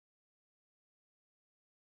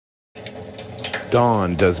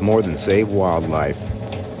Dawn does more than save wildlife.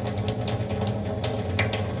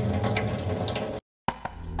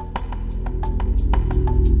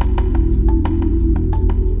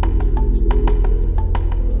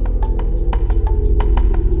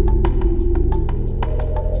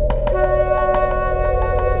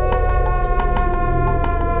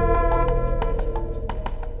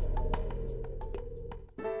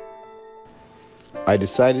 I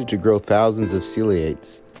decided to grow thousands of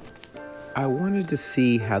ciliates. I wanted to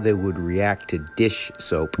see how they would react to dish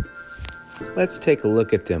soap. Let's take a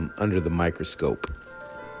look at them under the microscope.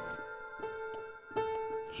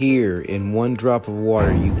 Here, in one drop of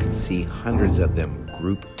water, you can see hundreds of them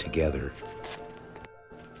grouped together.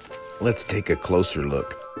 Let's take a closer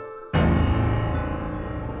look.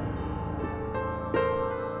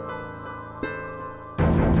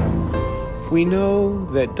 We know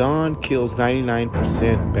that Dawn kills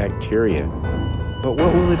 99% bacteria, but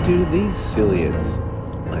what will it do to these ciliates?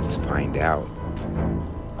 Let's find out.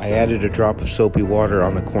 I added a drop of soapy water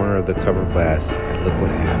on the corner of the cover glass, and look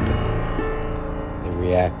what happened. They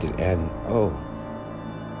reacted, and oh,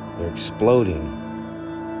 they're exploding,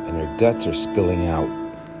 and their guts are spilling out.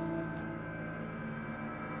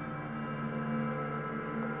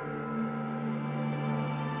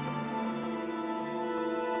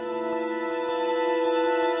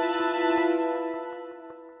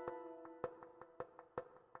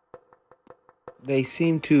 They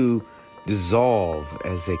seem to dissolve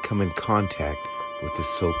as they come in contact with the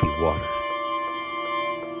soapy water.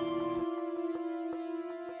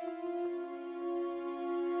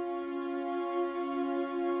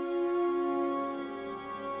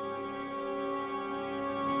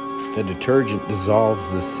 The detergent dissolves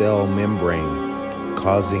the cell membrane,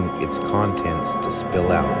 causing its contents to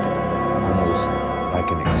spill out, almost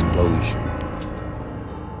like an explosion.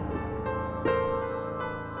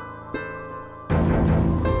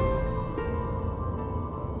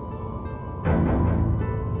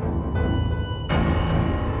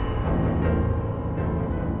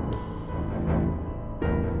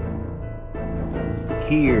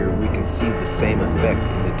 Here we can see the same effect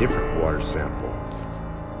in a different water sample.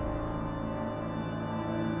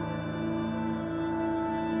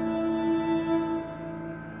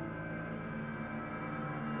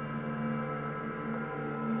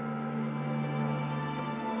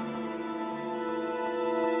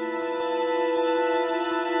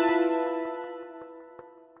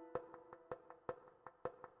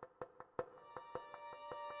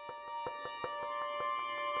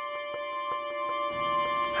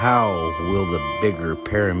 How will the bigger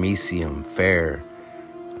paramecium fare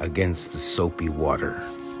against the soapy water?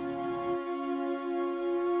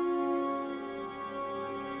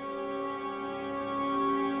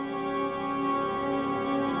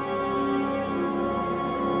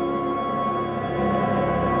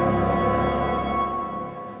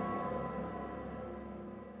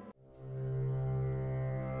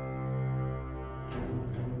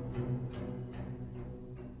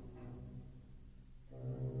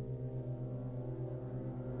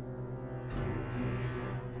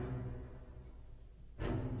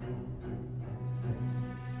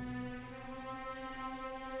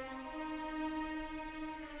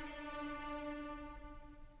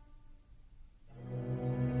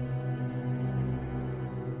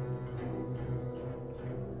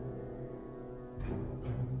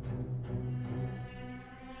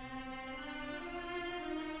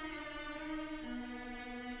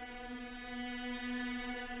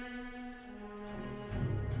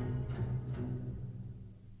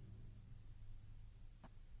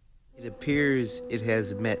 It appears it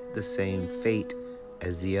has met the same fate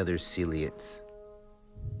as the other ciliates.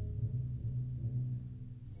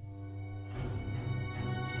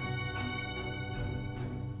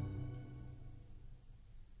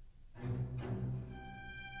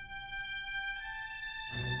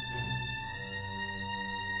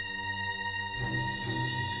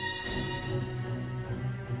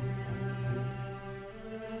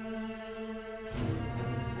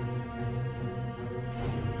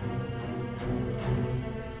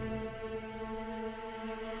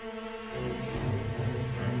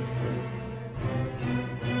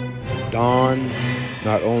 Dawn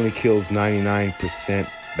not only kills 99%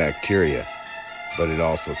 bacteria, but it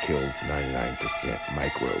also kills 99%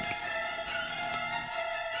 microbes.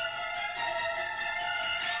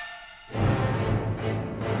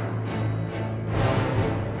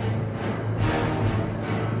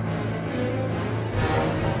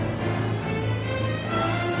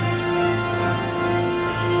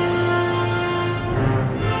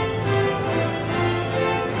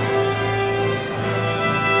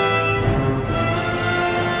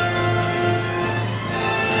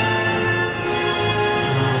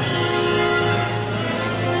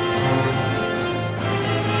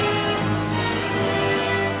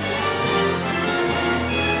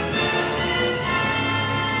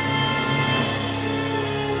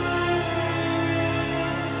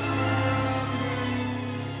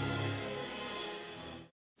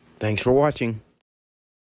 Thanks for watching.